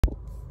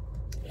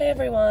Hey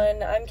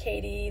everyone, I'm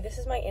Katie. This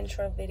is my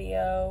intro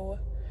video.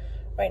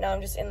 Right now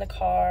I'm just in the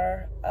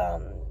car.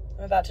 I'm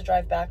about to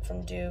drive back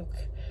from Duke.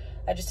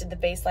 I just did the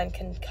baseline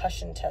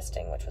concussion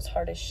testing, which was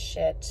hard as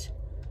shit.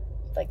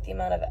 Like the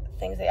amount of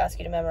things they ask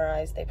you to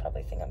memorize, they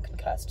probably think I'm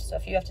concussed. So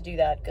if you have to do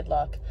that, good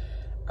luck.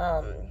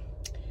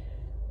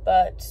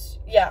 But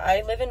yeah,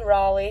 I live in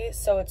Raleigh,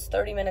 so it's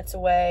 30 minutes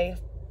away.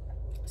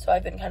 So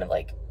I've been kind of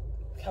like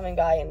coming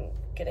by and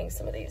getting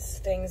some of these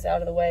things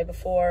out of the way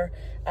before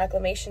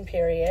acclimation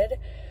period.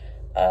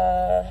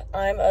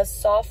 I'm a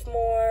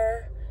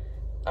sophomore.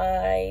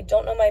 I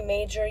don't know my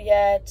major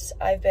yet.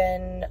 I've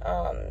been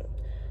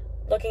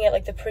looking at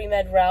like the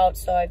pre-med route,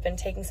 so I've been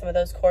taking some of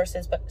those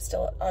courses, but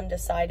still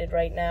undecided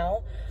right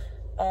now.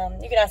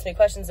 You can ask me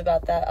questions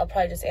about that. I'll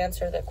probably just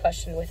answer the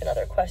question with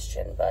another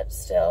question, but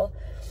still.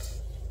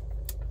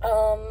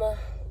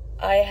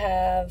 I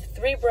have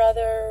 3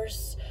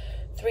 brothers,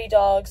 3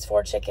 dogs,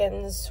 4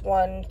 chickens,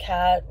 1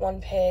 cat,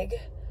 1 pig,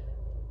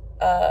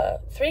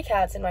 3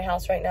 cats in my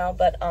house right now,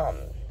 but,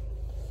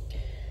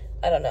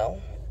 I don't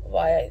know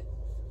why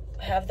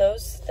I have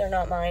those. They're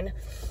not mine.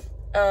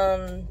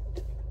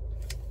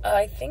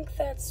 I think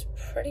that's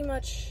pretty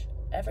much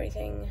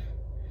everything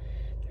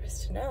there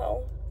is to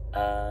know.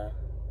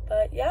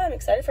 But yeah, I'm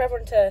excited for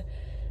everyone to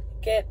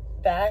get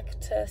back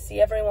to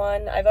see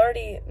everyone. I've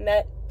already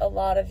met a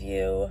lot of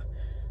you.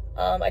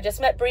 I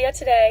just met Bria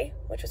today,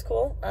 which was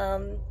cool.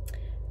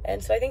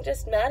 And so I think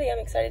just Maddie, I'm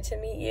excited to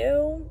meet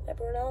you.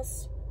 Everyone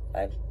else,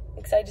 I'm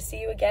excited to see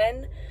you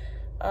again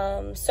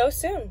so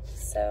soon.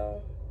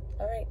 So,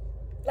 all right.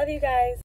 Love you guys.